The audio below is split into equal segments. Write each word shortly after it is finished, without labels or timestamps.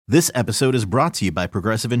This episode is brought to you by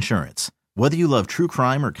Progressive Insurance. Whether you love true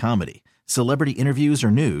crime or comedy, celebrity interviews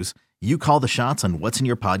or news, you call the shots on what's in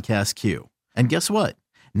your podcast queue. And guess what?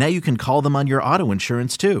 Now you can call them on your auto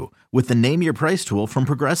insurance too with the Name Your Price tool from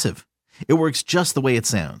Progressive. It works just the way it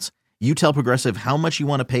sounds. You tell Progressive how much you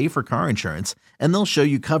want to pay for car insurance, and they'll show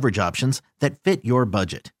you coverage options that fit your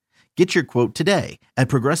budget. Get your quote today at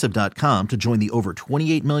Progressive.com to join the over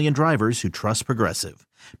 28 million drivers who trust Progressive.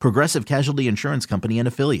 Progressive Casualty Insurance Company and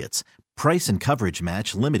Affiliates. Price and coverage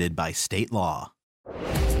match limited by state law.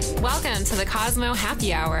 Welcome to the Cosmo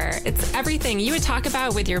Happy Hour. It's everything you would talk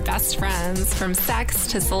about with your best friends, from sex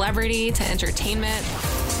to celebrity to entertainment.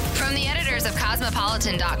 From the editors of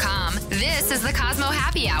Cosmopolitan.com, this is the Cosmo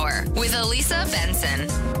Happy Hour with Elisa Benson.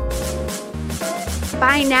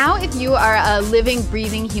 By now, if you are a living,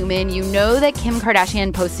 breathing human, you know that Kim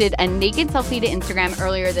Kardashian posted a naked selfie to Instagram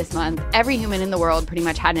earlier this month. Every human in the world pretty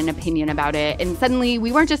much had an opinion about it. And suddenly,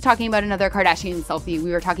 we weren't just talking about another Kardashian selfie.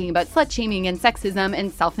 We were talking about slut-shaming and sexism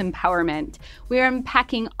and self-empowerment. We're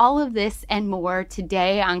unpacking all of this and more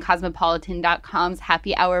today on Cosmopolitan.com's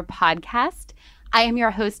Happy Hour podcast. I am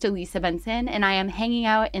your host, Elisa Benson, and I am hanging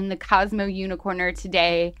out in the Cosmo Unicorner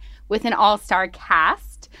today with an all-star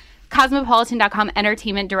cast. Cosmopolitan.com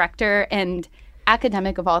entertainment director and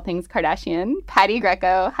academic of all things Kardashian, Patty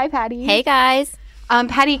Greco. Hi, Patty. Hey, guys.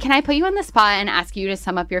 Patty, can I put you on the spot and ask you to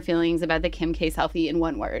sum up your feelings about the Kim K selfie in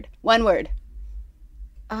one word? One word.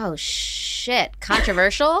 Oh, shit.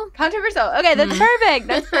 Controversial? Controversial. Okay, that's perfect.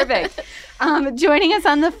 That's perfect. Joining us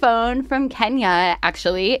on the phone from Kenya,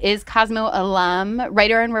 actually, is Cosmo alum,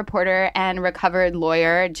 writer and reporter, and recovered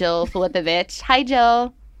lawyer, Jill Filipovich. Hi,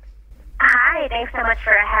 Jill. Hi, thanks so much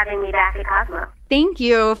for having me back at Cosmo. Thank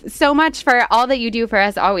you so much for all that you do for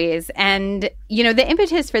us always. And, you know, the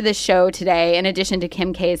impetus for this show today, in addition to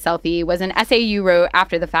Kim K's selfie, was an essay you wrote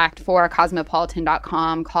after the fact for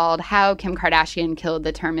Cosmopolitan.com called How Kim Kardashian Killed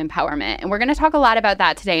the Term Empowerment. And we're going to talk a lot about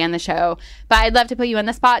that today on the show. But I'd love to put you on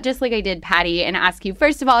the spot, just like I did Patty, and ask you,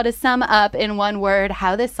 first of all, to sum up in one word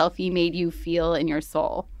how this selfie made you feel in your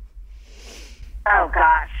soul. Oh,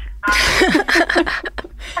 gosh.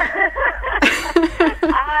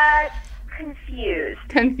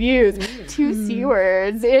 Confused. Two C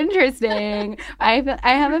words. Interesting. I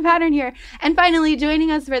have a pattern here. And finally,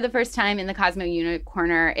 joining us for the first time in the Cosmo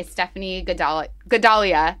Unicorner is Stephanie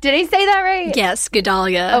Godalia. Did I say that right? Yes,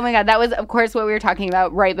 Godalia. Oh my God, that was, of course, what we were talking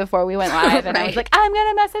about right before we went live. And I was like, I'm going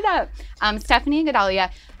to mess it up. Stephanie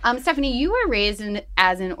Godalia. Stephanie, you were raised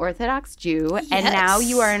as an Orthodox Jew, and now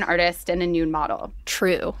you are an artist and a nude model.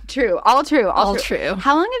 True. All true.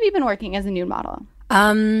 How long have you been working as a nude model?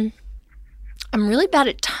 I'm really bad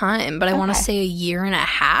at time, but I want to say a year and a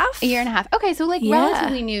half. A year and a half. Okay, so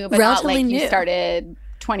relatively new, but relatively not like new. You started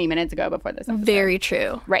 20 minutes ago before this episode. Very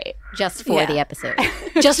true. Right. Just for the episode.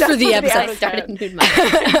 Just for the episode. I started nude model.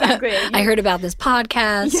 Exactly. I heard about this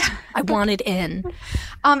podcast. Yeah. I wanted in.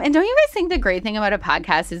 And don't you guys think the great thing about a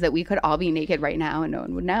podcast is that we could all be naked right now and no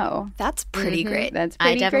one would know? That's pretty great. That's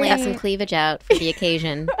pretty I definitely great. have some cleavage out for the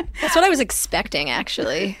occasion. That's what I was expecting,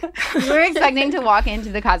 actually. We were expecting to walk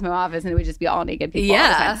into the Cosmo office and it would just be all naked people all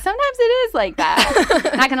the time. Sometimes it is like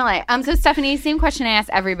that. Not gonna lie. So Stephanie, same question I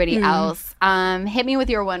asked everybody else. Hit me with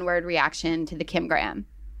your one-word reaction to the Kim Graham.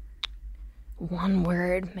 One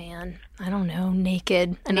word, man. I don't know.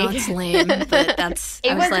 Naked. I know it's lame, but that's.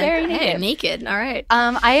 It was like, very naked. Hey, naked. All right.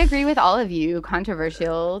 I agree with all of you.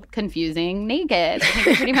 Controversial, confusing, naked. I think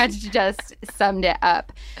we pretty much just summed it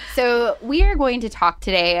up. So we are going to talk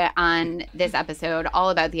today on this episode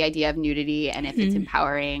all about the idea of nudity and if it's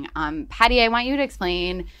empowering. Patty, I want you to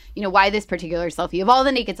explain, why this particular selfie, of all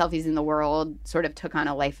the naked selfies in the world, sort of took on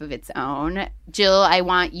a life of its own. Jill, I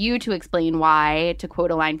want you to explain why, to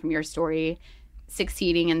quote a line from your story,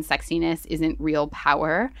 succeeding in sexiness isn't real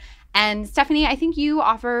power. And Stephanie, I think you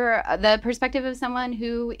offer the perspective of someone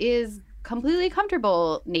who is completely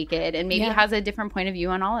comfortable naked and maybe has a different point of view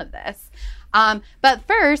on all of this. But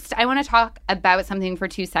first, I want to talk about something for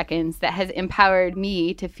 2 seconds that has empowered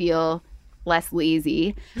me to feel less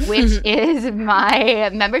lazy, which is my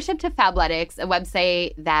membership to Fabletics, a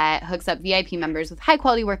website that hooks up VIP members with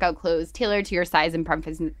high-quality workout clothes tailored to your size and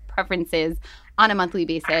preferences on a monthly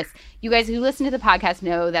basis. You guys who listen to the podcast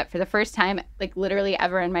know that for the first time, like literally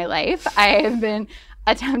ever in my life, I have been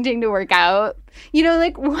attempting to work out,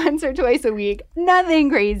 like once or twice a week. Nothing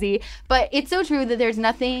crazy. But it's so true that there's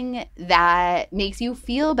nothing that makes you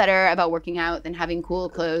feel better about working out than having cool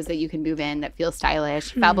clothes that you can move in that feel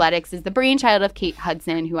stylish. Fabletics is the brainchild of Kate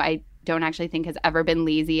Hudson, who I don't actually think has ever been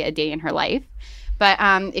lazy a day in her life. But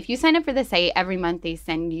if you sign up for the site, every month they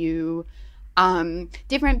send you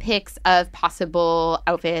different pics of possible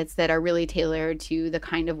outfits that are really tailored to the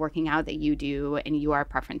kind of working out that you do and your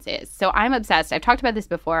preferences. So I'm obsessed. I've talked about this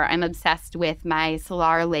before. I'm obsessed with my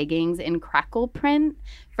Solar leggings in crackle print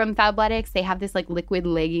from Fabletics. They have this like liquid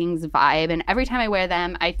leggings vibe, and every time I wear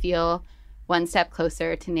them, I feel one step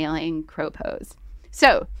closer to nailing crow pose.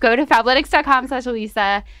 So go to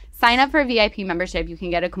fabletics.com/Alisa, sign up for a VIP membership. You can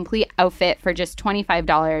get a complete outfit for just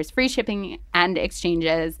 $25, free shipping and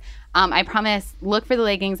exchanges. I promise, look for the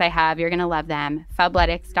leggings I have. You're going to love them.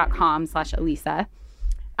 Fabletics.com/Alisa.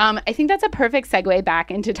 I think that's a perfect segue back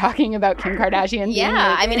into talking about Kim Kardashian.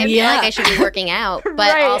 Yeah, I mean, I feel like I should be working out,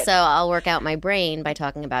 but also I'll work out my brain by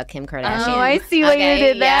talking about Kim Kardashian. Oh, I see what you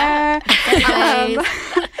did there.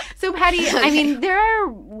 So, Patty, I mean, there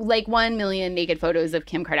are like 1 million naked photos of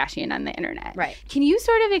Kim Kardashian on the internet. Right. Can you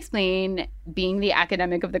sort of explain, being the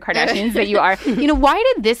academic of the Kardashians that you are, why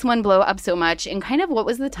did this one blow up so much, and kind of what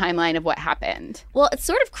was the timeline of what happened? Well, it's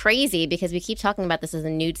sort of crazy because we keep talking about this as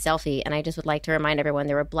a nude selfie, and I just would like to remind everyone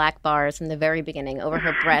there were black bars from the very beginning over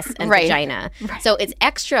her breasts and vagina. Right. So it's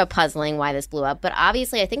extra puzzling why this blew up. But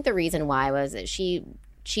obviously, I think the reason why was that she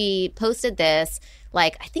posted this,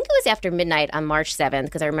 like, I think it was after midnight on March 7th,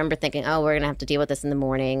 because I remember thinking, oh, we're going to have to deal with this in the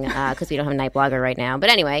morning because we don't have a night blogger right now. But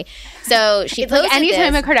anyway, so she posted like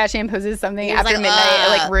anytime a Kardashian poses something after midnight, it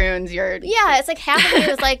like ruins your... Yeah, it's like half of it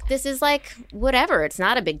was like, this is like, whatever. It's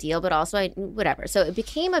not a big deal, but also whatever. So it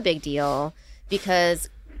became a big deal because...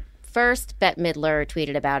 First, Bette Midler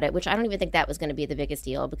tweeted about it, which I don't even think that was going to be the biggest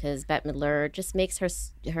deal because Bette Midler just makes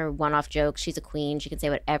her one-off jokes. She's a queen. She can say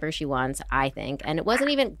whatever she wants, I think. And it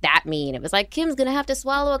wasn't even that mean. It was like, Kim's going to have to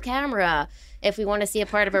swallow a camera if we want to see a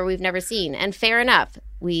part of her we've never seen. And fair enough.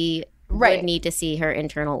 We would need to see her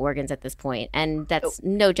internal organs at this point. And that's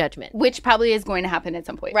no judgment. Which probably is going to happen at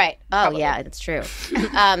some point. Right. Oh, yeah, that's true.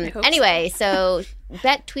 Anyway, so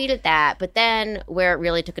Bette tweeted that. But then where it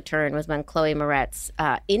really took a turn was when Chloe Moretz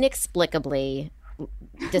inexplicably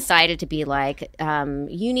decided to be like,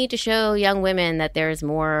 you need to show young women that there's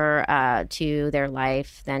more to their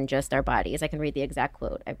life than just our bodies. I can read the exact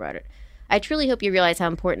quote. I brought it. I truly hope you realize how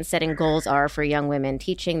important setting goals are for young women,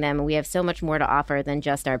 teaching them we have so much more to offer than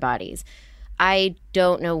just our bodies. I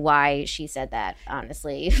don't know why she said that,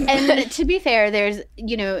 honestly. And to be fair, there's,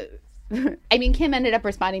 I mean, Kim ended up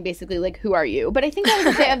responding basically like, who are you? But I think that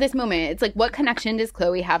was the bit of this moment. It's like, what connection does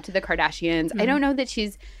Chloe have to the Kardashians? I don't know that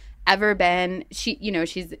she's ever been,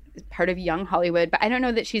 she's part of young Hollywood, but I don't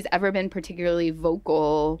know that she's ever been particularly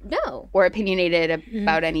vocal or opinionated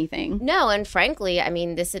about anything. No, and frankly, I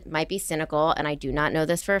mean, it might be cynical, and I do not know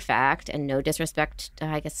this for a fact, and no disrespect,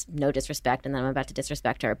 and then I'm about to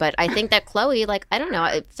disrespect her, but I think that Chloe, like, I don't know,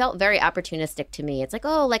 it felt very opportunistic to me. It's like,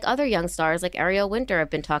 oh, like other young stars like Ariel Winter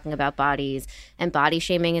have been talking about bodies, and body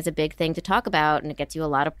shaming is a big thing to talk about, and it gets you a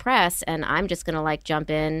lot of press, and I'm just going to, like,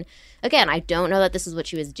 jump in. Again, I don't know that this is what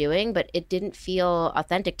she was doing, but it didn't feel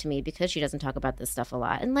authentic to me because she doesn't talk about this stuff a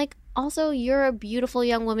lot. And, like, also, you're a beautiful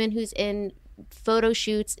young woman who's in photo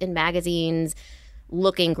shoots in magazines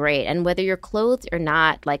looking great. And whether you're clothed or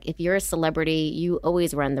not, like, if you're a celebrity, you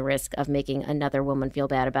always run the risk of making another woman feel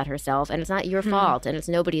bad about herself. And it's not your fault, and it's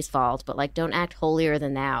nobody's fault. But, like, don't act holier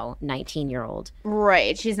than thou, 19-year-old.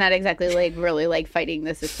 Right. She's not exactly, like, really, like, fighting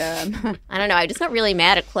the system. I don't know. I just got really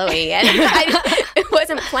mad at Chloe. And it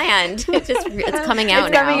wasn't planned. It's coming out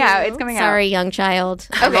now. It's coming out. Sorry, young child.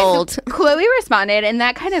 I'm old. So Chloe responded, and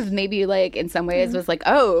that kind of maybe, like, in some ways was like,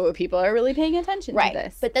 oh, people are really paying attention to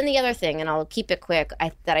this. But then the other thing, and I'll keep it quick,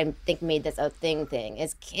 that I think made this a thing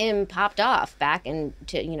is Kim popped off back and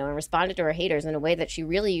responded to her haters in a way that she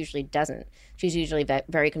really usually doesn't. She's usually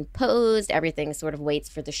very composed. Everything sort of waits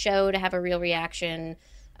for the show to have a real reaction.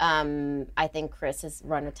 I think Chris has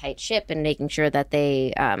run a tight ship in making sure that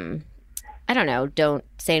they don't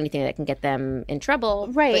say anything that can get them in trouble.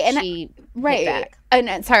 Right. But and she hit back.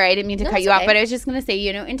 And sorry, I didn't mean to cut you off, okay. but I was just going to say,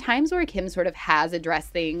 in times where Kim sort of has addressed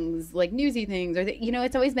things like newsy things or,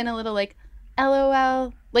 it's always been a little like,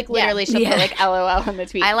 LOL. Like, literally, she'll put, like, LOL in the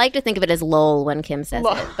tweet. I like to think of it as LOL when Kim says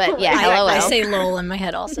it. But, yeah, LOL. I say LOL in my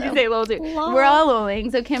head also. You say LOL, too. Lol. We're all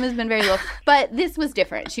lolling, so Kim has been very lol. But this was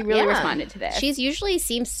different. She really responded to this. She's usually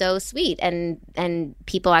seems so sweet, and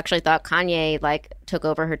people actually thought Kanye, like, took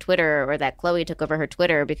over her Twitter, or that Chloe took over her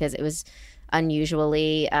Twitter because it was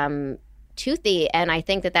unusually toothy. And I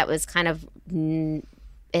think that was kind of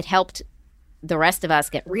it helped the rest of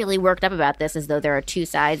us get really worked up about this as though there are two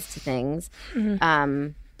sides to things. Mm-hmm.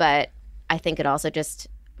 But I think it also just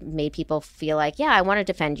made people feel like, yeah, I want to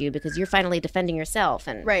defend you because you're finally defending yourself.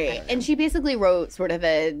 And right. And she basically wrote sort of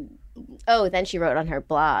then she wrote on her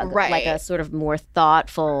blog, like a sort of more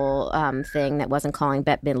thoughtful thing that wasn't calling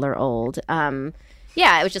Bette Midler old.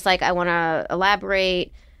 Yeah, it was just like, I want to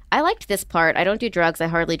elaborate. I liked this part. I don't do drugs. I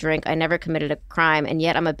hardly drink. I never committed a crime. And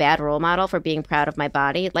yet I'm a bad role model for being proud of my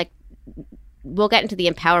body. Like, we'll get into the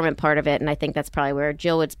empowerment part of it. And I think that's probably where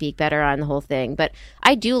Jill would speak better on the whole thing. But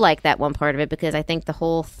I do like that one part of it because I think the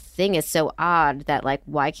whole thing is so odd that, like,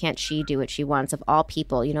 why can't she do what she wants of all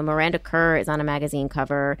people? You know, Miranda Kerr is on a magazine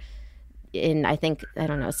cover in, I think, I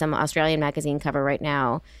don't know, some Australian magazine cover right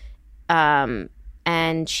now.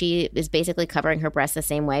 And she is basically covering her breasts the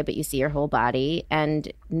same way, but you see her whole body,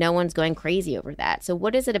 and no one's going crazy over that. So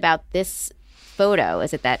what is it about this photo?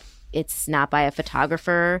 Is it that it's not by a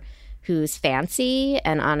photographer who's fancy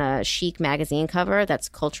and on a chic magazine cover that's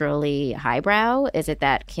culturally highbrow? Is it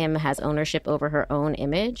that Kim has ownership over her own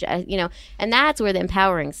image? You know, and that's where the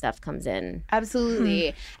empowering stuff comes in.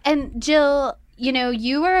 Absolutely. And Jill, you know,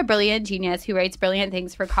 you are a brilliant genius who writes brilliant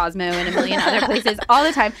things for Cosmo and a million other places all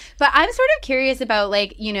the time. But I'm sort of curious about,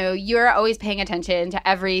 like, you know, you're always paying attention to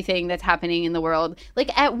everything that's happening in the world. Like,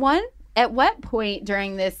 at what point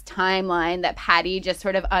during this timeline that Patty just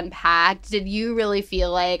sort of unpacked did you really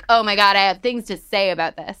feel like, oh my God, I have things to say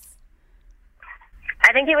about this?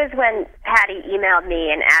 I think it was when Patty emailed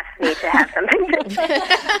me and asked me to have something to say.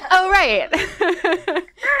 Oh, right.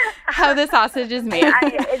 How the sausage is made.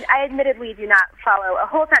 I admittedly do not follow a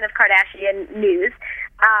whole ton of Kardashian news.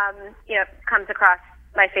 You know, comes across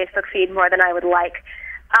my Facebook feed more than I would like.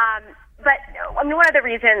 But, I mean, one of the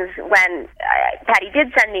reasons when Patty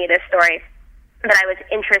did send me this story that I was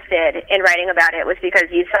interested in writing about it was because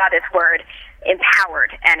you saw this word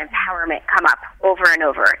empowered and empowerment come up over and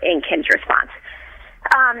over in Kim's response.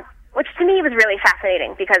 Which to me was really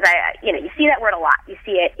fascinating because you see that word a lot. You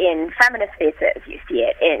see it in feminist spaces. You see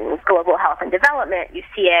it in global health and development. You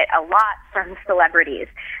see it a lot from celebrities,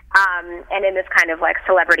 and in this kind of like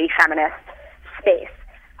celebrity feminist space.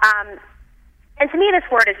 And to me, this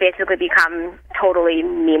word has basically become totally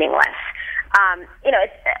meaningless. You know,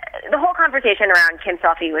 the whole conversation around Kim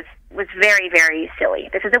selfie was very, very silly.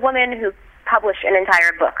 This is a woman who published an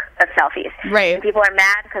entire book of selfies. Right. And people are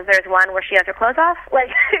mad because there's one where she has her clothes off. Like,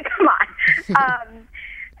 come on.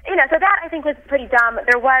 You know, so that I think was pretty dumb.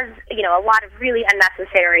 There was, you know, a lot of really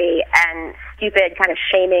unnecessary and stupid kind of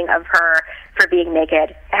shaming of her for being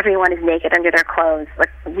naked. Everyone is naked under their clothes. Like,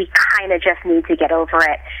 we kind of just need to get over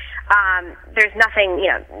it. There's nothing,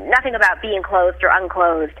 you know, nothing about being clothed or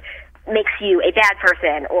unclothed makes you a bad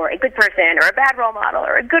person or a good person or a bad role model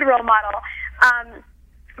or a good role model.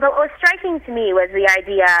 But what was striking to me was the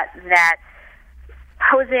idea that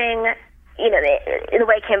posing, you know, in the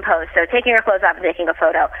way Kim posed, so taking her clothes off and taking a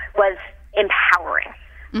photo, was empowering.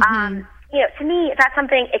 Mm-hmm. You know, to me, that's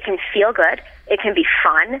something, it can feel good. It can be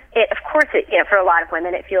fun. Of course, you know, for a lot of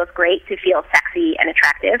women, it feels great to feel sexy and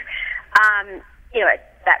attractive. You know,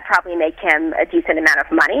 that probably make Kim a decent amount of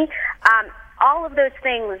money. All of those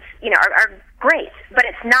things, you know, are great, but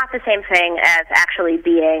it's not the same thing as actually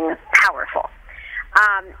being powerful.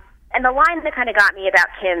 And the line that kind of got me about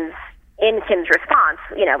Kim's response,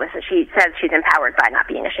 you know, was that she says she's empowered by not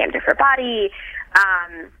being ashamed of her body,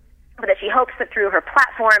 but that she hopes that through her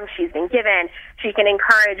platform she's been given, she can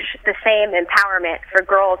encourage the same empowerment for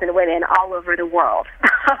girls and women all over the world.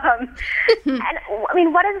 And, I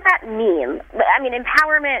mean, what does that mean? I mean,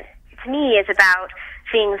 empowerment, to me, is about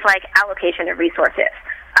things like allocation of resources,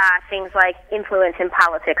 things like influence in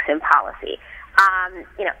politics and policy,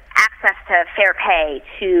 you know, access to fair pay,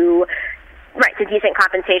 to decent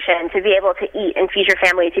compensation, to be able to eat and feed your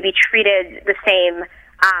family, to be treated the same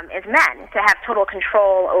as men, to have total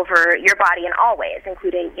control over your body in all ways,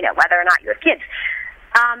 including, you know, whether or not you have kids.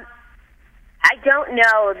 I don't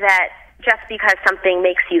know that just because something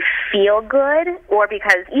makes you feel good, or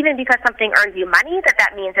even because something earns you money,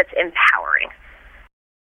 that means it's empowering.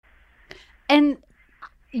 And,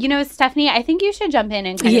 you know, Stephanie, I think you should jump in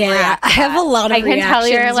and kind of react to I have that. a lot of I can tell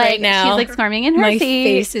you're like, right now. she's like squirming in her My seat.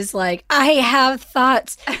 face is like, I have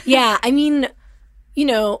thoughts. Yeah, I mean, you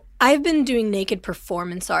know, I've been doing naked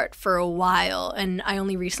performance art for a while, and I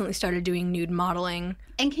only recently started doing nude modeling.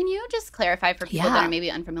 And can you just clarify for people that are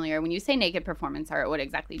maybe unfamiliar, when you say naked performance art, what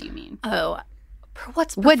exactly do you mean? Oh,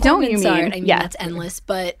 what's what don't you mean? Art? I mean, that's endless,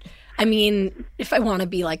 but I mean, if I want to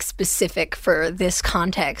be like specific for this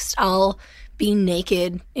context, I'll be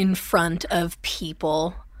naked in front of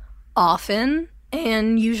people often,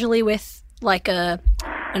 and usually with like an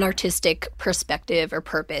artistic perspective or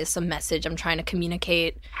purpose, a message I'm trying to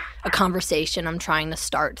communicate, a conversation I'm trying to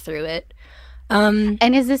start through it.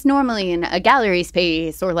 And is this normally in a gallery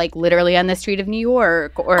space, or like literally on the street of New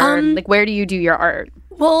York, or like where do you do your art?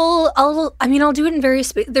 Well, I'll do it in various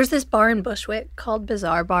spaces. There's this bar in Bushwick called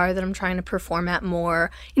Bazaar Bar that I'm trying to perform at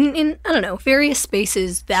more in I don't know, various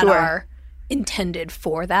spaces that are intended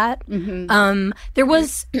for that. There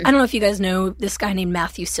was, I don't know if you guys know this guy named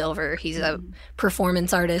Matthew Silver. He's a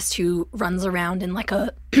performance artist who runs around in like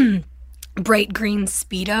a bright green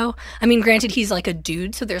Speedo. I mean, granted, he's like a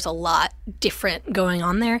dude, so there's a lot different going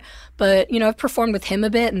on there. But, you know, I've performed with him a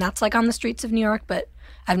bit, and that's like on the streets of New York, but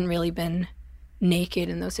I haven't really been naked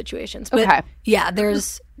in those situations. But yeah,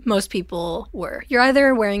 most people were. You're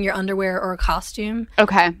either wearing your underwear or a costume.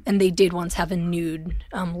 Okay. And they did once have a nude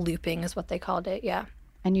looping is what they called it, yeah.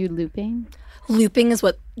 A nude looping? Looping is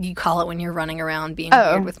what you call it when you're running around being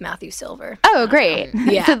weird with Matthew Silver. Oh, great.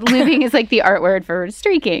 Yeah. So looping is like the art word for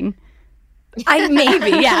streaking. Maybe,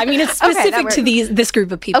 yeah. I mean, it's specific to this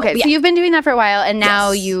group of people. Okay, so you've been doing that for a while, and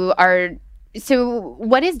now you are... So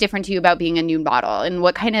what is different to you about being a nude model? And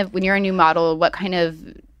what kind of... When you're a nude model, what kind of...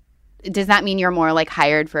 Does that mean you're more like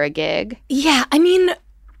hired for a gig? Yeah, I mean...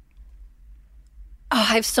 I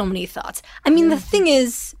have so many thoughts. I mean, the thing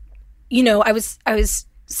is, you know, I was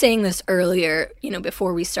saying this earlier, you know,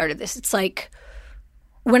 before we started this. It's like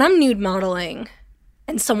when I'm nude modeling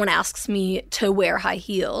and someone asks me to wear high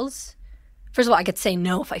heels, first of all, I could say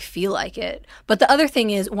no if I feel like it. But the other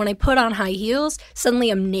thing is when I put on high heels, suddenly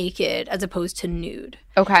I'm naked as opposed to nude.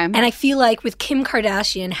 Okay. And I feel like with Kim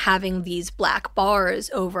Kardashian having these black bars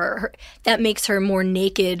over her, that makes her more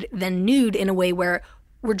naked than nude in a way where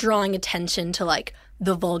we're drawing attention to like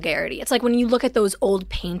the vulgarity. It's like when you look at those old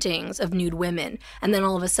paintings of nude women, and then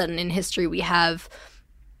all of a sudden in history we have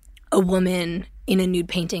a woman in a nude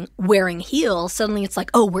painting wearing heels, suddenly it's like,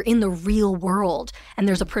 oh, we're in the real world and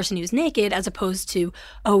there's a person who's naked, as opposed to,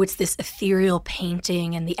 oh, it's this ethereal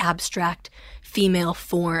painting and the abstract female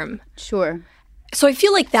form. Sure. So I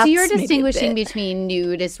feel like that's... So you're distinguishing between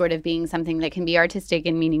nude as sort of being something that can be artistic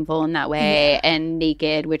and meaningful in that way, and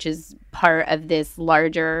naked, which is part of this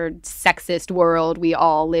larger sexist world we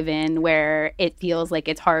all live in, where it feels like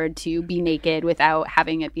it's hard to be naked without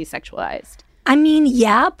having it be sexualized. I mean,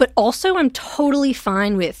 yeah, but also I'm totally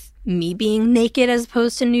fine with me being naked as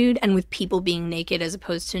opposed to nude, and with people being naked as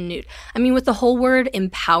opposed to nude. I mean, with the whole word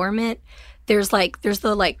empowerment, there's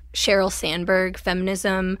the like Sheryl Sandberg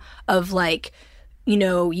feminism of like, you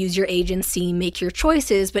know, use your agency, make your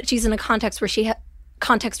choices, but she's in a context where she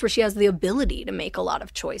has the ability to make a lot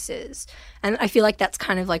of choices. And I feel like that's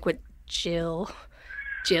kind of like what Jill.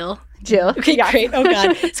 Okay, yeah. Great. Oh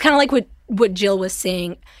God. It's kind of like what Jill was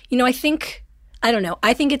saying. You know, I think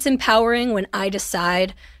it's empowering when I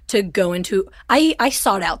decide to go into, I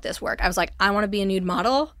sought out this work. I was like, I want to be a nude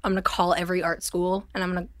model. I'm going to call every art school and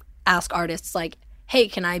I'm going to ask artists like, hey,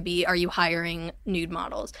 are you hiring nude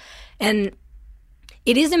models? And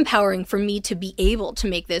it is empowering for me to be able to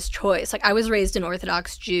make this choice. Like, I was raised an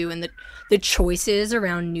Orthodox Jew, and the choices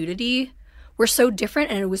around nudity were so different,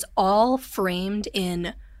 and it was all framed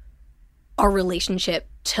in our relationship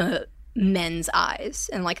to men's eyes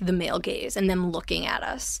and like the male gaze and them looking at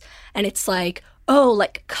us. And it's like, oh,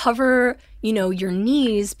 like cover, you know, your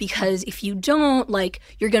knees, because if you don't, like,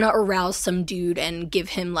 you're gonna arouse some dude and give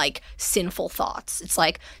him like sinful thoughts. It's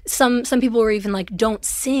like some people were even like, don't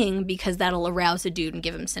sing because that'll arouse a dude and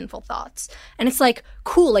give him sinful thoughts. And it's like,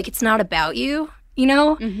 cool, like it's not about you, you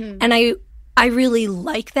know? Mm-hmm. And I really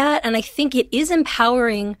like that, and I think it is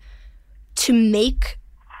empowering to make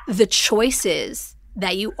the choices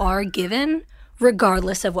that you are given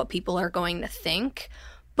regardless of what people are going to think.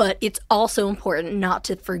 But it's also important not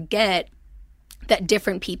to forget that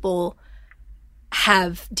different people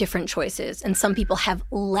have different choices, and some people have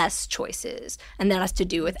less choices, and that has to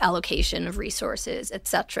do with allocation of resources,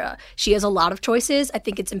 etc. She has a lot of choices. I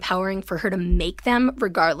think it's empowering for her to make them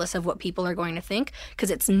regardless of what people are going to think, because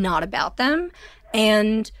it's not about them.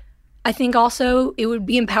 And I think also it would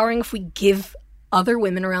be empowering if we give other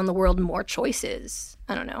women around the world more choices.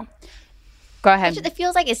 I don't know. Go ahead. It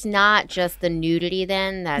feels like it's not just the nudity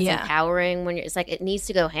then that's empowering. When it's like it needs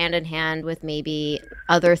to go hand in hand with maybe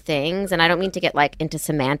other things. And I don't mean to get like into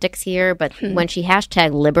semantics here, but when she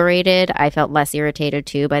hashtag liberated, I felt less irritated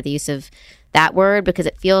too by the use of that word, because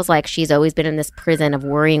it feels like she's always been in this prison of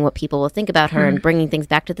worrying what people will think about her and bringing things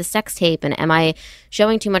back to the sex tape. And am I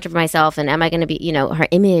showing too much of myself? And am I going to be, you know, her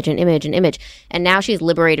image. And now she's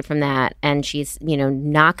liberated from that. And she's, you know,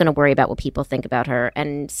 not going to worry about what people think about her.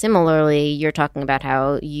 And similarly, you're talking about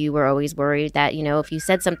how you were always worried that, you know, if you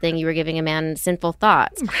said something, you were giving a man sinful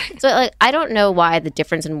thoughts. So like, I don't know why the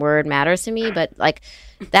difference in word matters to me, but like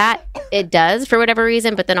that it does for whatever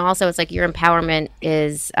reason. But then also it's like your empowerment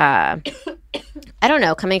is, I don't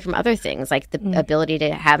know, coming from other things, like the ability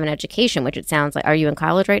to have an education, which it sounds like, are you in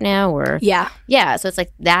college right now? Or Yeah. Yeah. So it's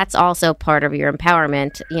like, that's also part of your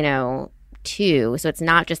empowerment, you know, too. So it's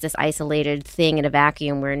not just this isolated thing in a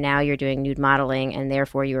vacuum where now you're doing nude modeling and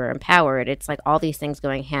therefore you are empowered. It's like all these things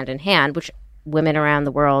going hand in hand, which women around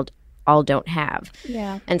the world all don't have.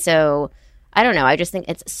 Yeah. And so I don't know. I just think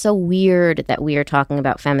it's so weird that we are talking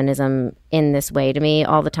about feminism in this way to me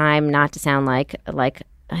all the time, not to sound like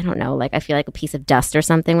I don't know, like I feel like a piece of dust or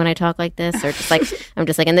something when I talk like this, or just like I'm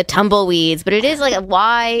just like in the tumbleweeds. But it is like,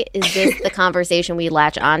 why is this the conversation we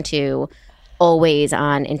latch onto always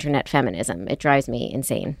on internet feminism? It drives me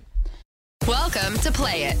insane. Welcome to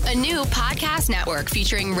Play It, a new podcast network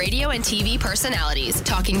featuring radio and TV personalities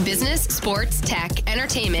talking business, sports, tech,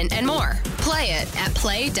 entertainment, and more. Play it at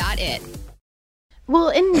play.it. Well,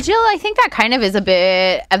 and Jill, I think that kind of is a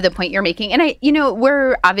bit of the point you're making. And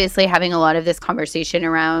we're obviously having a lot of this conversation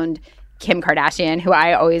around Kim Kardashian, who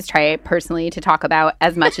I always try personally to talk about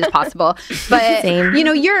as much as possible. But, Same.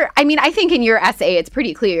 I think in your essay, it's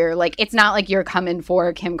pretty clear. Like, it's not like you're coming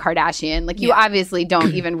for Kim Kardashian. Like, you obviously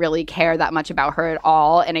don't even really care that much about her at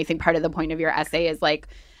all. And I think part of the point of your essay is like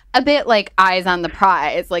a bit like eyes on the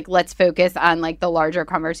prize. Like, let's focus on like the larger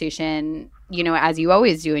conversation, as you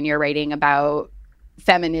always do in your writing about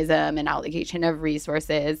feminism and allocation of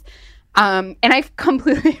resources. And I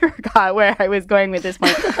completely forgot where I was going with this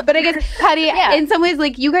point. But I guess, Patty, in some ways,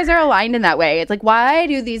 like, you guys are aligned in that way. It's like, why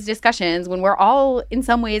do these discussions, when we're all in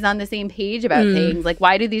some ways on the same page about things, like,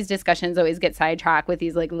 why do these discussions always get sidetracked with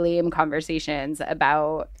these, like, lame conversations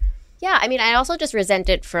about... Yeah, I mean, I also just resent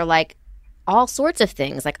it for, like, all sorts of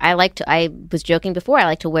things. Like, I was joking before, I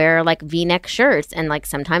like to wear like V-neck shirts, and like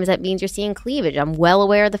sometimes that means you're seeing cleavage. I'm well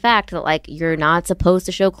aware of the fact that like you're not supposed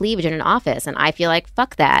to show cleavage in an office, and I feel like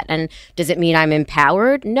fuck that. And does it mean I'm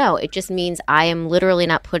empowered? No, it just means I am literally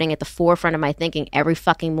not putting at the forefront of my thinking every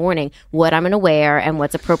fucking morning what I'm going to wear and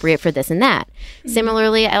what's appropriate for this and that.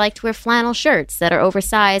 Similarly, I like to wear flannel shirts that are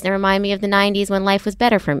oversized and remind me of the 90s when life was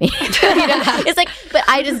better for me. It's like, but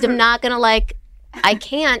I just am not going to like, I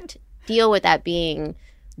can't deal with that being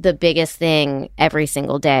the biggest thing every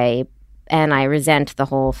single day, and I resent the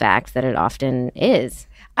whole fact that it often is.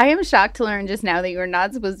 I am shocked to learn just now that you're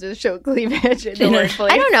not supposed to show cleavage in the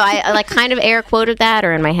workplace. I don't know. I like kind of air quoted that,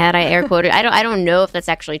 or in my head I air quoted. I don't know if that's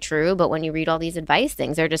actually true, but when you read all these advice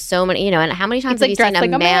things, there are just so many. And how many times have you seen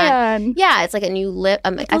a man? Yeah, it's like a new lip.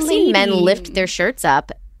 I've seen men lift their shirts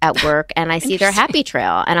up at work, and I see their happy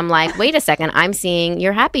trail, and I'm like, wait a second, I'm seeing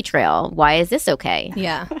your happy trail. Why is this okay?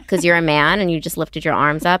 Yeah, because you're a man and you just lifted your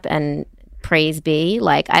arms up, and praise be.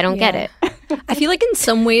 Like, I don't get it. I feel like in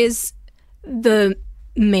some ways the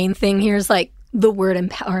main thing here is like the word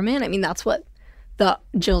empowerment. I mean, that's what the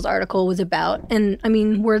Jill's article was about, and I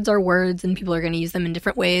mean, words are words, and people are going to use them in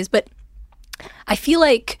different ways. But I feel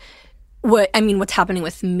like what's happening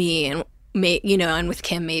with me and and with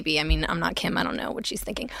Kim, maybe. I mean, I'm not Kim. I don't know what she's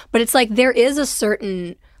thinking. But it's like there is a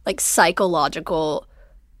certain like psychological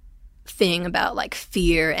thing about like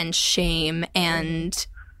fear and shame and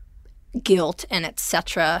guilt and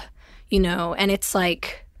etc. And it's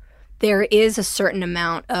like there is a certain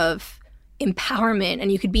amount of empowerment,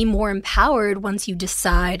 and you could be more empowered once you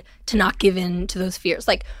decide to not give in to those fears.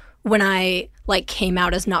 Like when I like came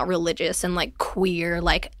out as not religious and like queer,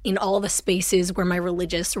 like in all the spaces where my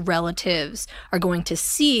religious relatives are going to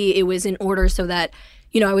see, it was in order so that,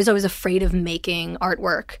 I was always afraid of making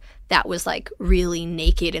artwork that was like really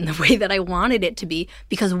naked in the way that I wanted it to be,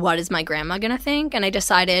 because what is my grandma going to think? And I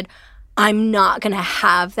decided I'm not going to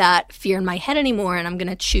have that fear in my head anymore, and I'm going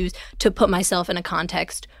to choose to put myself in a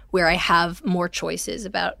context where I have more choices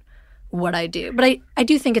about what I do. But I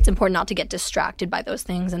do think it's important not to get distracted by those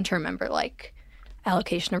things and to remember like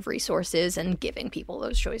allocation of resources and giving people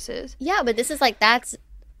those choices. Yeah, but this is like, that's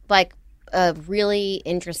like a really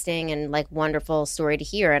interesting and like wonderful story to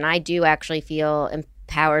hear. And I do actually feel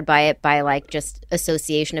empowered by it, by like just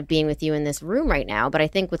association of being with you in this room right now. But I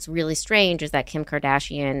think what's really strange is that Kim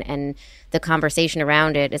Kardashian and the conversation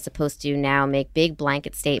around it is supposed to now make big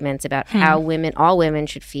blanket statements about how all women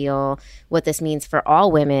should feel, what this means for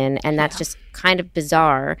all women. And that's just kind of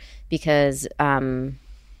bizarre because,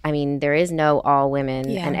 there is no all women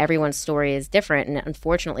and everyone's story is different. And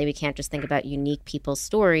unfortunately, we can't just think about unique people's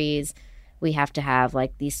stories. We have to have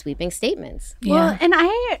like these sweeping statements. Well, and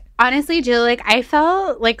I honestly, Jill, like I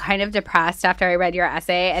felt like kind of depressed after I read your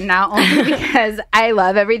essay, and not only because I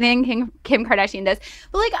love everything Kim Kardashian does,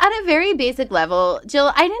 but like on a very basic level,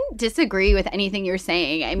 Jill, I didn't disagree with anything you're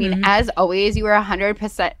saying. I mean, as always, you were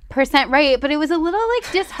 100% right, but it was a little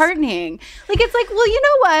like disheartening. Like it's like, well, you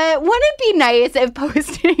know what? Wouldn't it be nice if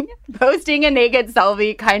posting a naked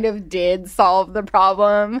selfie kind of did solve the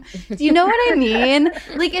problem? Do you know what I mean?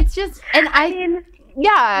 Like it's just, and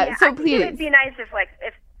so please. It would be nice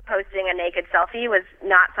if posting a naked selfie was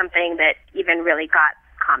not something that even really got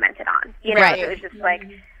commented on. You know, Right. it was just like,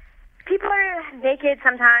 people are naked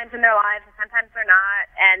sometimes in their lives, and sometimes they're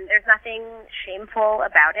not, and there's nothing shameful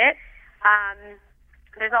about it.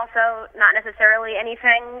 There's also not necessarily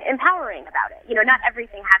anything empowering about it. You know, not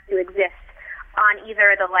everything has to exist on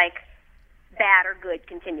either the, like, bad or good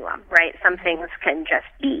continuum, right? Some things can just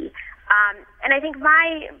be. And I think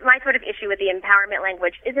my sort of issue with the empowerment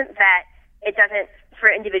language isn't that it doesn't,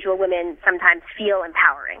 for individual women, sometimes feel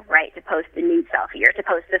empowering, right, to post a nude selfie or to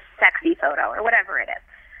post a sexy photo or whatever it is.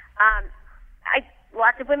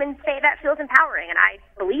 Lots of women say that feels empowering, and I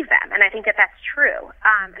believe them, and I think that that's true.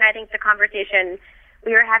 And I think the conversation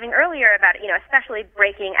we were having earlier about, you know, especially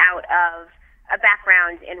breaking out of a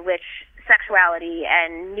background in which sexuality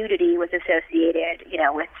and nudity was associated, you know,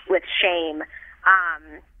 with shame,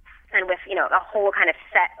 and with, you know, a whole kind of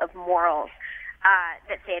set of morals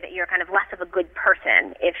that say that you're kind of less of a good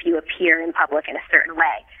person if you appear in public in a certain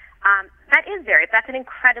way. That's an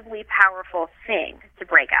incredibly powerful thing to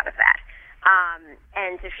break out of that.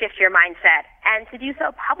 And to shift your mindset and to do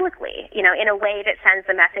so publicly, you know, in a way that sends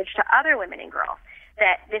the message to other women and girls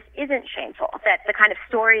that this isn't shameful, that the kind of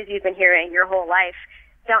stories you've been hearing your whole life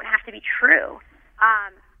don't have to be true.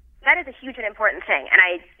 That is a huge and important thing, and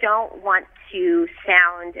I don't want to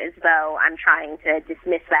sound as though I'm trying to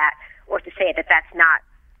dismiss that or to say that that's not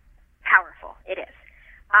powerful. It is.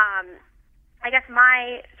 I guess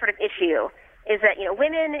my sort of issue is that, you know,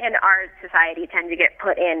 women in our society tend to get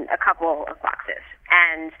put in a couple of boxes.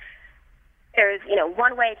 And there's, you know,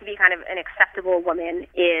 one way to be kind of an acceptable woman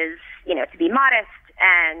is, you know, to be modest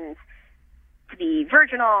and to be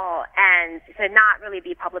virginal and to not really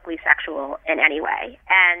be publicly sexual in any way.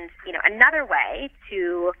 And, you know, another way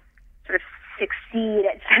to sort of succeed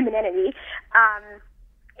at femininity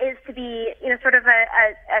is to be, you know, sort of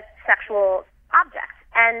a sexual object.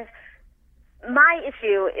 And my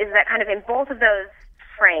issue is that kind of in both of those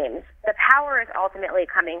frames, the power is ultimately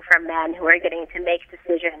coming from men who are getting to make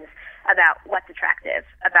decisions about what's attractive,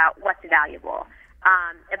 about what's valuable,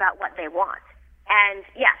 about what they want. And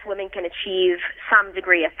yes, women can achieve some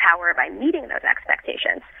degree of power by meeting those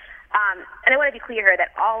expectations. And I want to be clear here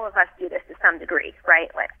that all of us do this to some degree,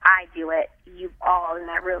 right? Like, I do it. You all in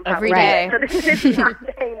that room Every probably day. do it. So this is not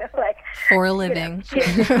saying that, like, For a living. you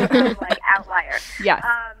know, like outlier. Yes.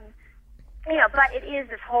 You know, but it is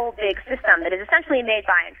this whole big system that is essentially made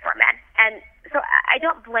by and for men. And so I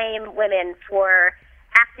don't blame women for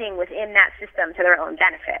acting within that system to their own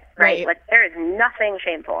benefit, right? Right. Like, there is nothing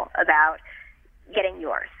shameful about getting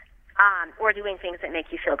yours, or doing things that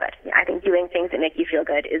make you feel good. Yeah, I think doing things that make you feel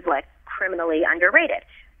good is, like, criminally underrated.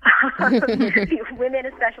 Women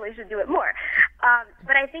especially should do it more.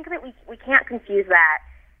 But I think that we can't confuse that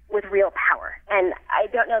with real power. And I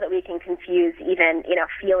don't know that we can confuse even, you know,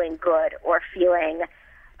 feeling good or feeling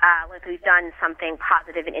like we've done something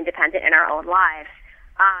positive and independent in our own lives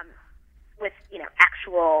with, you know,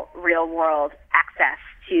 actual real world access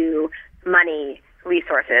to money,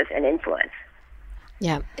 resources, and influence.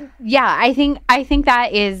 Yeah. Yeah, I think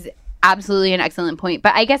that is absolutely an excellent point.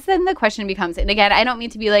 But I guess then the question becomes, and again, I don't mean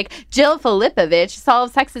to be like Jill Filipovich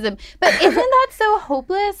solves sexism, but isn't that so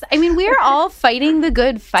hopeless? I mean, we are all fighting the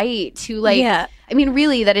good fight to, like, Yeah. I mean,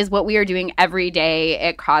 really, that is what we are doing every day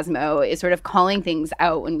at Cosmo, is sort of calling things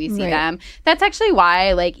out when we see Right. them. That's actually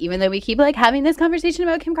why, like, even though we keep, like, having this conversation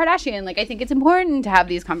about Kim Kardashian, like, I think it's important to have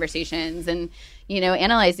these conversations and, you know,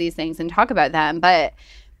 analyze these things and talk about them. But,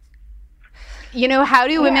 you know, how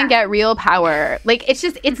do women get real power? Like, it's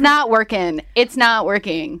just, it's not working. It's not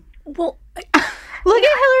working. Well, Look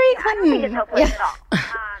at Hillary I don't think it's Clinton. hopeless at all.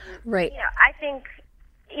 right. You know, I think,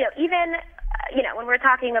 you know, even, you know, when we're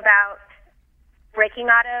talking about breaking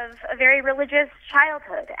out of a very religious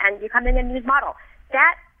childhood and becoming a news model,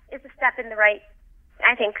 that is a step in the right,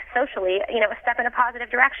 I think, socially, you know, a step in a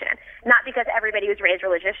positive direction. Not because everybody who's raised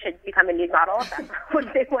religious should become a news model, if that's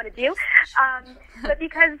what they want to do, but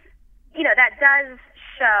because, you know, that does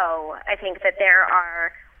show, I think, that there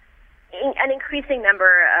are an increasing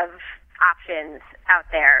number of options out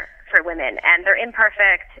there for women, and they're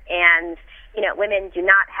imperfect, and, you know, women do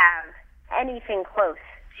not have anything close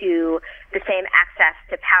to the same access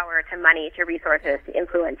to power, to money, to resources, to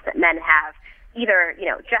influence that men have, either, you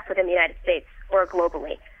know, just within the United States or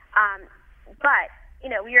globally. But, you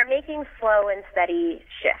know, we are making slow and steady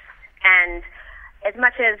shifts. And as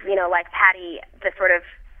much as, you know, like Patty, the sort of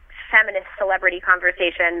feminist celebrity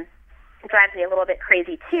conversation drives me a little bit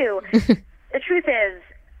crazy too, the truth is,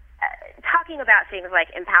 talking about things like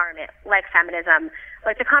empowerment, like feminism,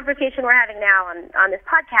 like the conversation we're having now on this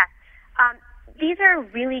podcast, these are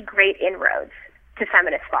really great inroads to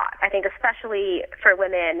feminist thought. I think especially for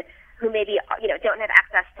women who maybe, don't have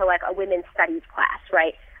access to like a women's studies class,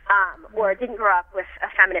 right? Or didn't grow up with a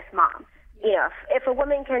feminist mom. If a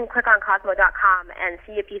woman can click on Cosmo.com and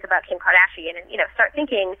see a piece about Kim Kardashian and, start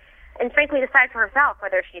thinking and frankly decide for herself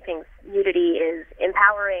whether she thinks nudity is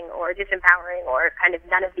empowering or disempowering or kind of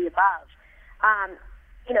none of the above,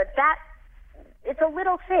 that it's a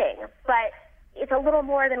little thing, but it's a little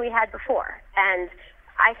more than we had before. And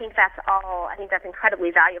I think that's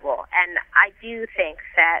incredibly valuable. And I do think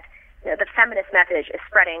that the feminist message is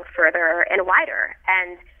spreading further and wider.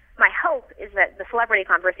 And my hope is that the celebrity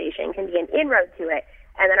conversation can be an inroad to it,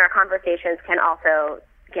 and then our conversations can also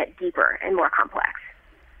get deeper and more complex.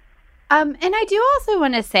 And I do also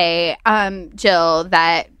want to say, Jill,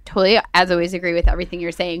 that totally, as always, agree with everything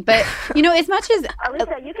you're saying. But, as much as...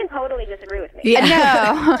 Lisa, you can totally disagree with me. Yeah.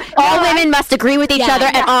 No. All women must agree with each other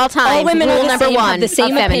at all times. All women Rule are number one have the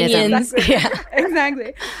same of opinions. feminism. Yeah,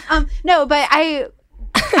 exactly. No, but I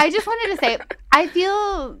just wanted to say, I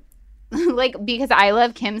feel... because I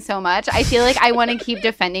love Kim so much, I feel like I want to keep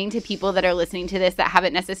defending to people that are listening to this that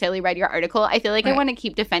haven't necessarily read your article. I feel like I want to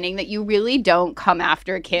keep defending that you really don't come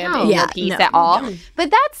after Kim in your piece at all. No.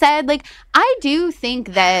 But that said, I do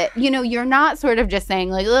think that, you're not sort of just saying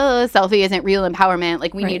selfie isn't real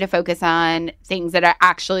empowerment. We need to focus on things that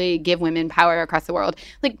actually give women power across the world.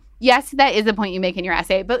 Yes, that is the point you make in your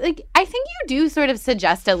essay, but I think you do sort of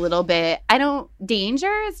suggest a little bit,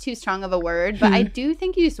 danger is too strong of a word, but I do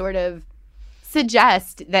think you sort of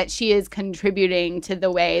suggest that she is contributing to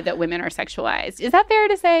the way that women are sexualized. Is that fair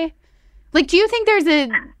to say? Do you think there's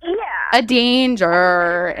a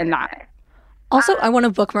danger in that? Also, I want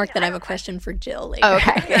to bookmark that I have a question for Jill later. Oh,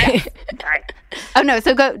 okay. Sorry. Oh, no.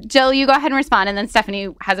 So, Jill, you go ahead and respond, and then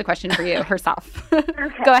Stephanie has a question for you herself.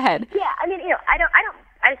 Okay. Go ahead. Yeah,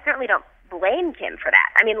 I certainly don't blame Kim for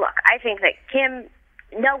that. Look, I think that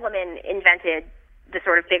no woman invented the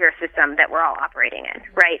sort of bigger system that we're all operating in,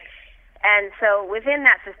 right? And so within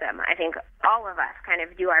that system, I think all of us kind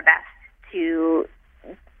of do our best to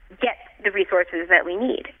get the resources that we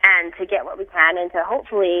need and to get what we can and to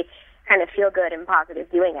hopefully kind of feel good and positive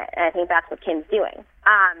doing it. And I think that's what Kim's doing.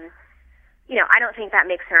 I don't think that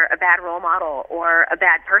makes her a bad role model or a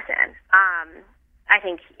bad person. I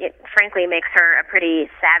think it frankly makes her a pretty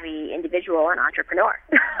savvy individual and entrepreneur,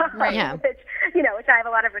 right, yeah. which I have a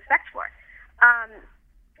lot of respect for.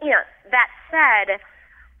 That said,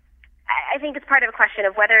 I think it's part of a question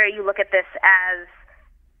of whether you look at this as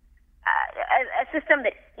a system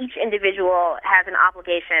that each individual has an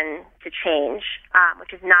obligation to change,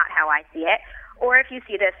 which is not how I see it, or if you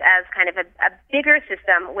see this as kind of a bigger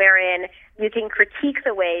system wherein you can critique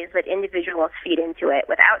the ways that individuals feed into it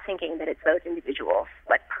without thinking that it's those individuals'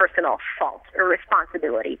 personal fault or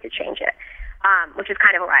responsibility to change it, which is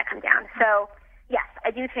kind of where I come down. So, yes, I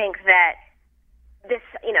do think that this,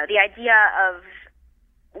 the idea of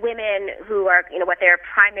women who are, what they're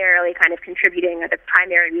primarily kind of contributing, or the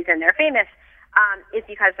primary reason they're famous, is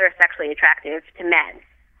because they're sexually attractive to men.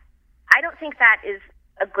 I don't think that is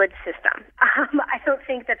a good system. I don't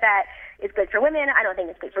think that is good for women. I don't think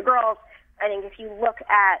it's good for girls. I think if you look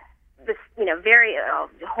at this, very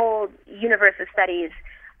whole universe of studies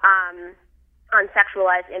on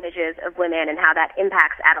sexualized images of women and how that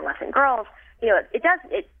impacts adolescent girls, it does.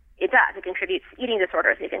 It does. It contributes to eating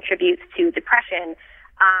disorders. It contributes to depression.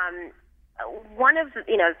 One of the,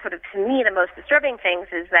 sort of to me, the most disturbing things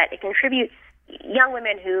is that it contributes young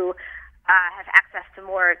women who have access to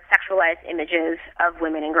more sexualized images of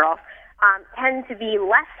women and girls tend to be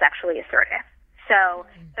less sexually assertive. So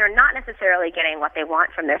they're not necessarily getting what they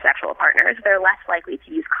want from their sexual partners. They're less likely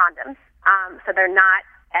to use condoms. So they're not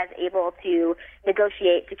as able to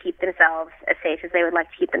negotiate to keep themselves as safe as they would like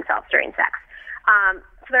to keep themselves during sex.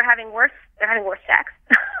 So they're having worse sex.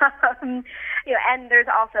 And there's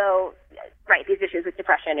also, these issues with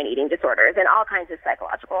depression and eating disorders and all kinds of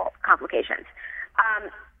psychological complications.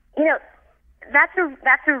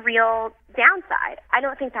 That's a real downside. I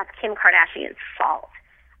don't think that's Kim Kardashian's fault.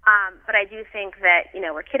 But I do think that,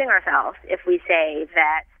 we're kidding ourselves if we say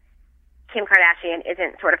that Kim Kardashian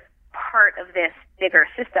isn't sort of part of this bigger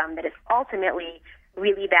system that is ultimately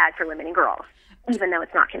really bad for women and girls, even though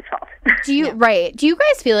it's not Kim's fault. Do you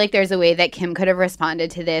guys feel like there's a way that Kim could have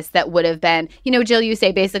responded to this that would have been, Jill, you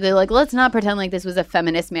say basically let's not pretend like this was a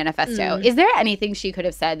feminist manifesto. Is there anything she could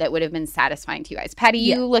have said that would have been satisfying to you guys? Patty,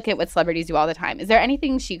 you look at what celebrities do all the time. Is there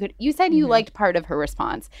anything she could, you said you liked part of her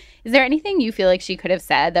response. Is there anything you feel like she could have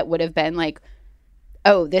said that would have been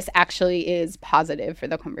oh, this actually is positive for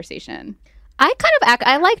the conversation?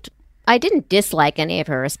 I liked I didn't dislike any of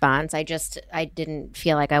her response. I didn't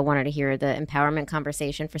feel like I wanted to hear the empowerment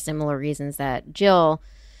conversation for similar reasons that Jill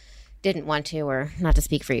didn't want to, or not to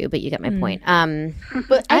speak for you, but you get my point.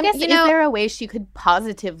 But I guess, is there a way she could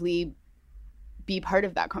positively be part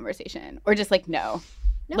of that conversation, or just like no?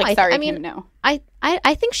 No, like, no.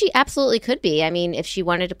 I think she absolutely could be. I mean, if she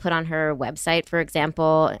wanted to put on her website, for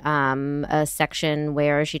example, a section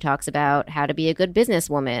where she talks about how to be a good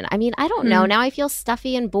businesswoman. I mean, I don't know. Now I feel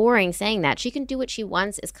stuffy and boring saying that. She can do what she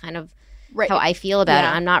wants is kind of how I feel about it.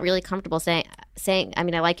 I'm not really comfortable saying, I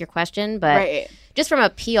mean, I like your question, but just from a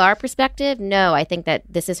PR perspective, no, I think that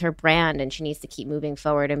this is her brand and she needs to keep moving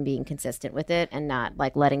forward and being consistent with it and not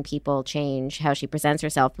like letting people change how she presents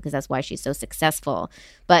herself, because that's why she's so successful.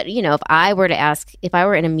 But, if I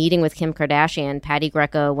were in a meeting with Kim Kardashian, Patty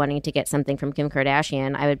Greco wanting to get something from Kim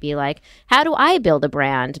Kardashian, I would be like, how do I build a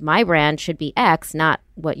brand? My brand should be X, not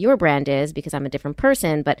what your brand is, because I'm a different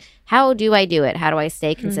person. But how do I do it? How do I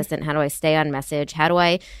stay consistent? How do I stay on message? How do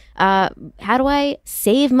I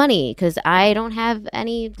save money? Because I don't have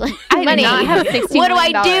any money. What do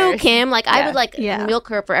I do, Kim? Like, I would milk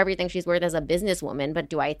her for everything she's worth as a businesswoman, but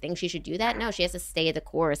do I think she should do that? No, she has to stay the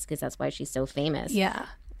course, because that's why she's so famous. Yeah.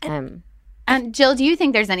 And Jill, do you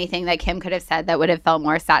think there's anything that Kim could have said that would have felt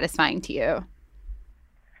more satisfying to you?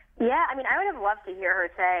 Yeah, I mean, I would have loved to hear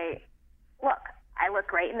her say, look, I look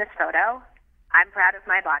great in this photo. I'm proud of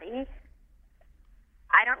my body.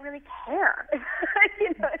 I don't really care.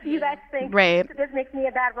 If you guys think this makes me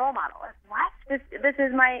a bad role model. What? This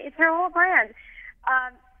is it's her whole brand.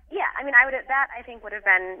 Yeah, I mean, I think would have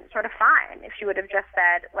been sort of fine if she would have just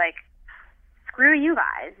said, like, screw you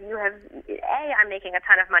guys. You have, I'm making a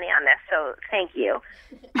ton of money on this, so thank you.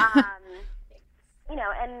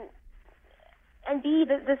 And B,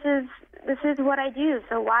 this is what I do,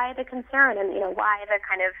 so why the concern, and why the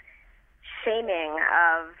kind of shaming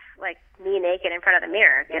of like me naked in front of the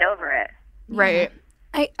mirror? Get over it. Right.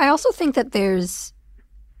 I also think that there's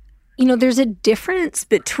a difference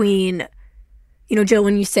between, Jill,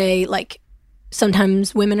 when you say like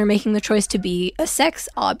sometimes women are making the choice to be a sex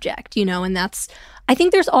object, and I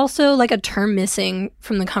think there's also like a term missing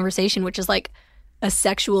from the conversation, which is like a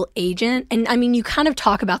sexual agent. And I mean, you kind of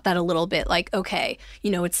talk about that a little bit, like, okay,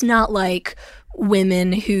 it's not like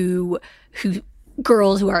women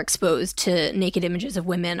girls who are exposed to naked images of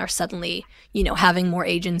women are suddenly, having more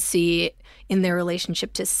agency in their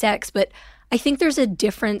relationship to sex. But I think there's a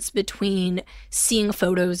difference between seeing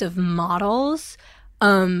photos of models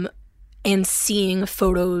and seeing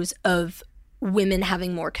photos of women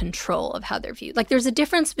having more control of how they're viewed. Like, there's a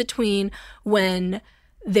difference between when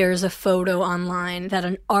there's a photo online that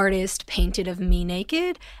an artist painted of me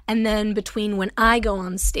naked, and then between when I go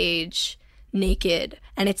on stage naked,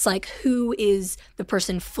 and it's like, who is the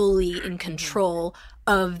person fully in control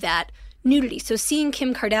of that nudity? So seeing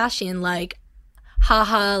Kim Kardashian like,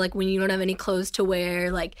 haha, like when you don't have any clothes to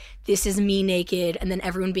wear, like this is me naked, and then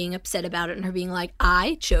everyone being upset about it and her being like,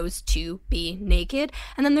 I chose to be naked.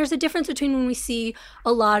 And then there's a difference between when we see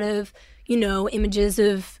a lot of, images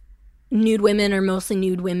of nude women or mostly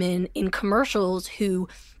nude women in commercials who,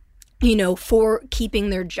 for keeping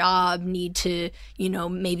their job need to,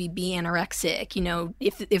 maybe be anorexic,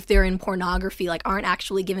 if they're in pornography, like aren't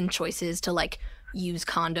actually given choices to like use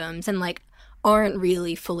condoms and like aren't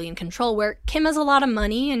really fully in control, where Kim has a lot of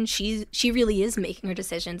money and she really is making her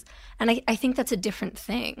decisions. And I think that's a different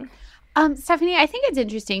thing. Stephanie, I think it's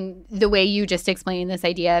interesting the way you just explained this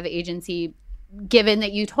idea of agency, given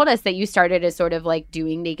that you told us that you started as sort of like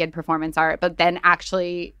doing naked performance art, but then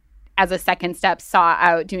actually as a second step saw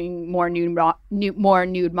out doing more nude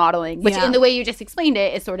modeling, which in the way you just explained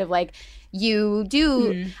it is sort of like you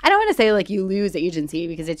do, I don't want to say like you lose agency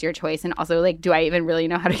because it's your choice, and also like, do I even really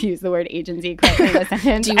know how to use the word agency correctly in a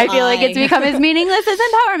sentence? I feel like it's become as meaningless as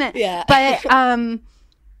empowerment. Yeah. But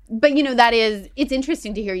it's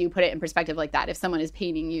interesting to hear you put it in perspective like that. If someone is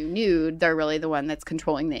painting you nude, they're really the one that's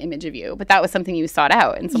controlling the image of you. But that was something you sought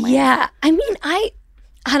out in some way. Yeah. I mean, I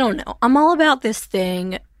don't know. I'm all about this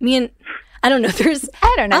thing. I don't know.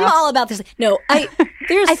 I'm all about this. No, I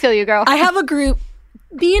feel you, girl. I have a group,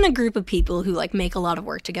 being a group of people who like make a lot of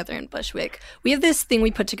work together in Bushwick. We have this thing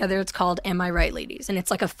we put together. It's called Am I Right, Ladies? And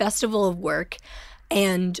it's like a festival of work.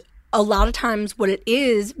 And a lot of times what it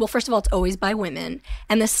is, well, first of all, it's always by women.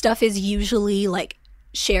 And the stuff is usually like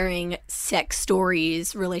sharing sex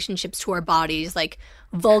stories, relationships to our bodies, like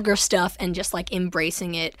vulgar stuff, and just like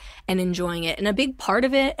embracing it and enjoying it. And a big part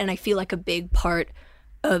of it, and I feel like a big part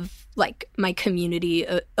of like my community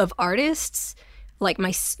of artists, like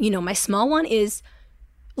my small one, is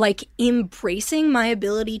like embracing my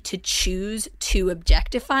ability to choose to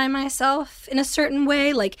objectify myself in a certain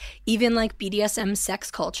way, like even like BDSM sex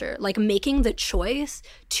culture, like making the choice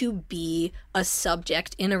to be a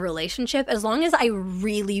subject in a relationship as long as I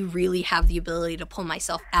really, really have the ability to pull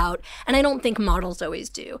myself out. And I don't think models always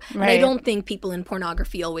do. Right. And I don't think people in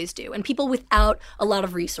pornography always do. And people without a lot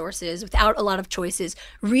of resources, without a lot of choices,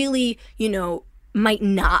 really, you know, might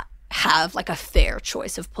not have like a fair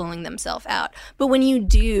choice of pulling themselves out. But when you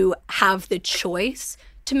do have the choice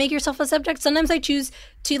to make yourself a subject, sometimes I choose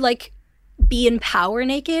to like be in power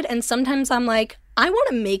naked, and sometimes I'm like, I want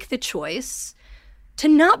to make the choice to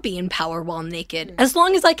not be in power while naked, as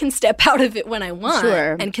long as I can step out of it when I want.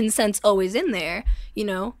 Sure. And consent's always in there, you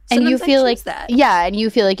know. And you feel like that. Yeah, and you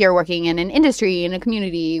feel like you're working in an industry, in a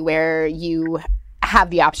community where you have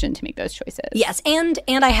the option to make those choices. Yes, and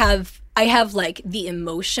I have like the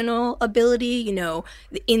emotional ability, you know,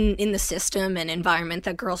 in the system and environment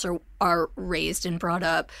that girls are raised and brought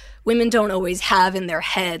up. Women don't always have in their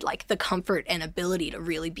head like the comfort and ability to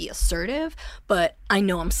really be assertive, but I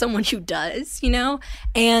know I'm someone who does, you know,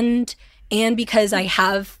 and because I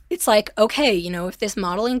have, it's like, okay, you know, if this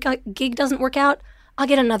modeling gig doesn't work out, I'll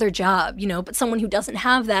get another job, you know, but someone who doesn't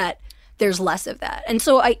have that, there's less of that. And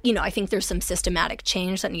so I think there's some systematic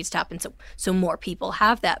change that needs to happen so more people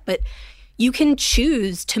have that. But you can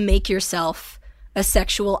choose to make yourself a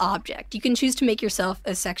sexual object. You can choose to make yourself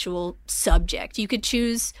a sexual subject. You could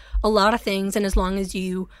choose a lot of things, and as long as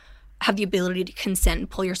you have the ability to consent and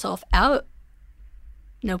pull yourself out,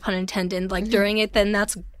 no pun intended, like during it, then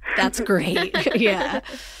that's great. Yeah.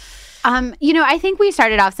 You know, I think we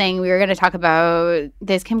started off saying we were going to talk about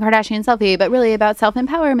this Kim Kardashian selfie, but really about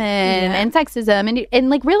self-empowerment and sexism. And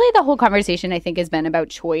like really the whole conversation, I think, has been about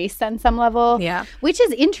choice on some level. Yeah. Which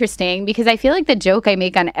is interesting because I feel like the joke I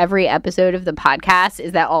make on every episode of the podcast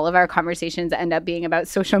is that all of our conversations end up being about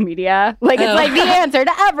social media. Like it's like the answer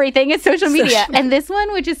to everything is social media. And this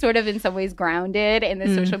one, which is sort of in some ways grounded in the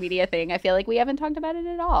social media thing, I feel like we haven't talked about it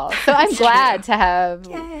at all. So I'm glad to have,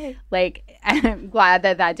 I'm glad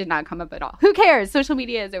that did not come up at all. Who cares? Social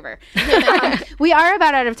media is over. We are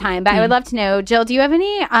about out of time, but I would love to know, Jill, do you have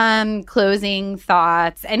any closing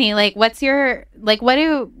thoughts? Any will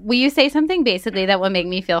you say something basically that will make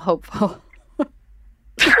me feel hopeful? Well,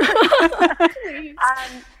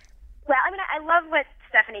 I mean, I love what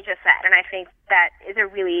Stephanie just said, and I think that is a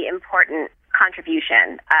really important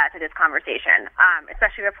contribution to this conversation,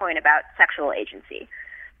 especially your point about sexual agency.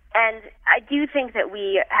 And I do think that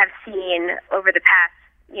we have seen over the past,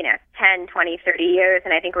 10, 20, 30 years,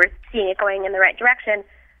 and I think we're seeing it going in the right direction,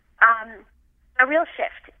 a real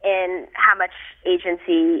shift in how much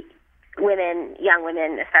agency women, young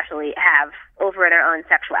women especially, have over their own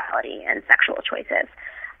sexuality and sexual choices.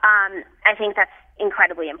 I think that's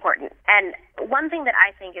incredibly important. And one thing that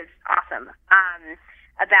I think is awesome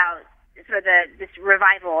about sort of this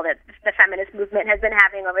revival that the feminist movement has been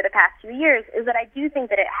having over the past few years is that I do think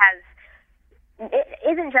that it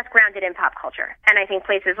isn't just grounded in pop culture. And I think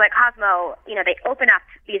places like Cosmo, they open up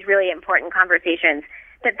these really important conversations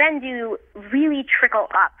that then do really trickle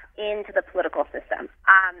up into the political system.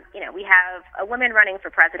 We have a woman running for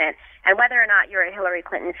president, and whether or not you're a Hillary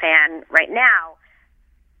Clinton fan right now,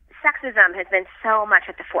 sexism has been so much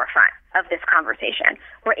at the forefront of this conversation.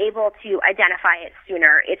 We're able to identify it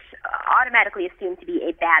sooner. It's automatically assumed to be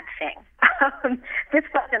a bad thing. This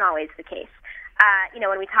wasn't always the case.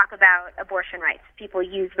 When we talk about abortion rights, people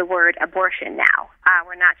use the word abortion now.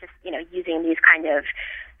 We're not just, using these kind of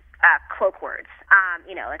cloak words,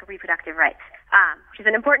 like reproductive rights, which is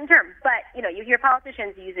an important term. But, you hear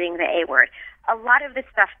politicians using the A word. A lot of this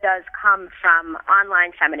stuff does come from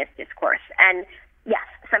online feminist discourse. And yes,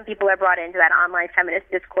 some people are brought into that online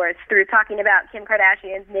feminist discourse through talking about Kim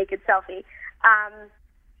Kardashian's naked selfie.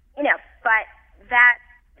 But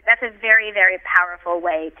that's a very, very powerful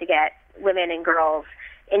way to get women and girls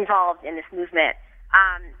involved in this movement.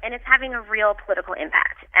 And it's having a real political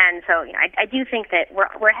impact. And so, I do think that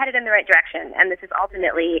we're headed in the right direction. And this is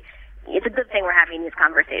ultimately, it's a good thing we're having these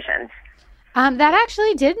conversations. That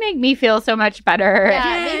actually did make me feel so much better.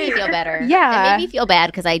 Yeah, it made me feel better. Yeah. It made me feel bad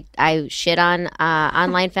because I shit on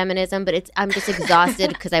online feminism, but I'm just exhausted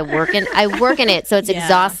because I work in it, so it's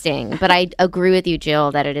exhausting. But I agree with you,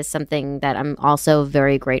 Jill, that it is something that I'm also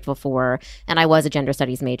very grateful for. And I was a gender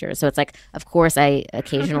studies major, so it's like, of course, I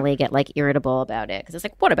occasionally get like irritable about it because it's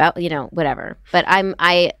like, what about whatever. But I'm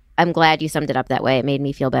glad you summed it up that way. It made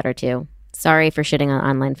me feel better too. Sorry for shitting on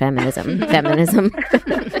online feminism.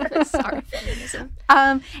 Sorry, feminism.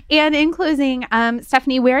 And in closing,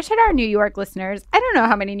 Stephanie, where should our New York listeners, I don't know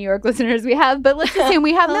how many New York listeners we have, but let's assume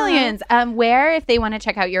we have millions. Where, if they want to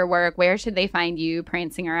check out your work, where should they find you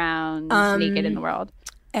prancing around naked in the world?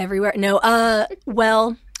 Everywhere. No,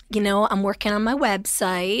 well, I'm working on my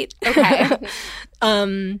website. Okay.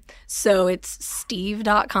 So it's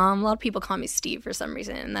steve.com. A lot of people call me Steve for some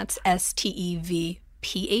reason, and that's STEVPHE.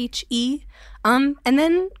 And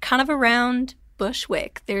then kind of around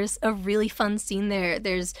Bushwick, there's a really fun scene there.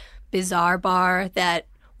 There's Bizarre Bar that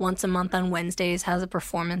once a month on Wednesdays has a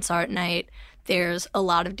performance art night. There's a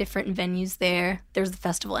lot of different venues there. There's the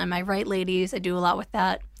festival Am I Right, Ladies? I do a lot with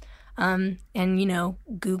that. And,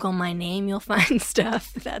 Google my name, you'll find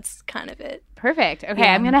stuff. That's kind of it. Perfect. Okay,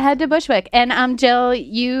 yeah. I'm going to head to Bushwick. And Jill,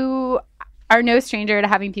 you are no stranger to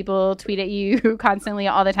having people tweet at you constantly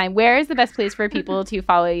all the time. Where is the best place for people to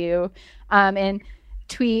follow you and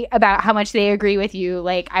tweet about how much they agree with you,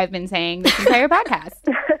 like I've been saying this entire podcast?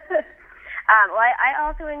 Well, I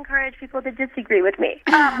also encourage people to disagree with me.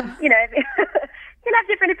 You can have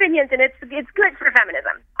different opinions, and it's good for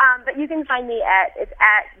feminism. But you can find me at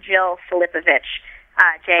Jill Filipovic,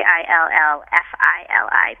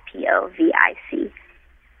 JILLFILIPOVIC.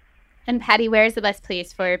 And Patty, where is the best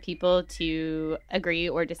place for people to agree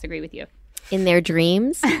or disagree with you? In their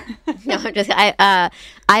dreams. No,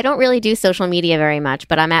 I don't really do social media very much,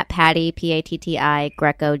 but I'm at Patty, Patti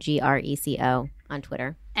Greco, GRECO on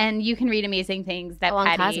Twitter. And you can read amazing things that on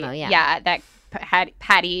Patty, Cosmo, that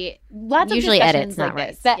Patty, lots usually of edits, like not this,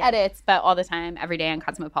 writes. that edits, but all the time, every day on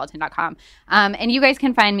Cosmopolitan.com. And you guys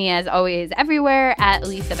can find me, as always, everywhere at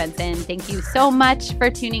Lisa Benson. Thank you so much for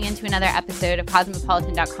tuning into another episode of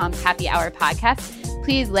Cosmopolitan.com's Happy Hour podcast.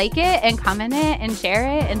 Please like it and comment it and share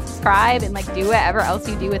it and subscribe and do whatever else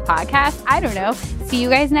you do with podcasts. I don't know. See you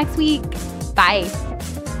guys next week. Bye.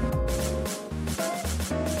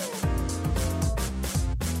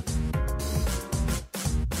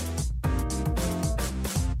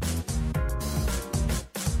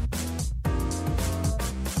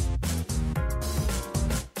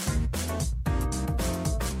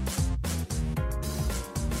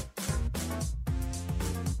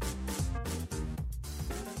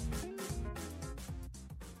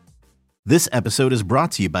 This episode is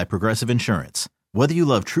brought to you by Progressive Insurance. Whether you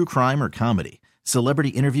love true crime or comedy, celebrity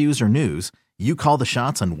interviews or news, you call the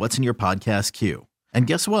shots on what's in your podcast queue. And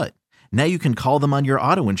guess what? Now you can call them on your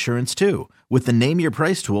auto insurance too with the Name Your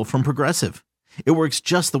Price tool from Progressive. It works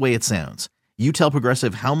just the way it sounds. You tell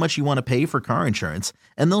Progressive how much you want to pay for car insurance,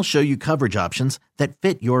 and they'll show you coverage options that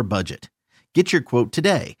fit your budget. Get your quote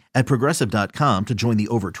today at Progressive.com to join the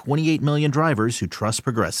over 28 million drivers who trust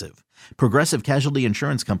Progressive. Progressive Casualty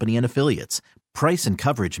Insurance Company and Affiliates. Price and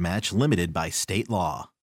coverage match limited by state law.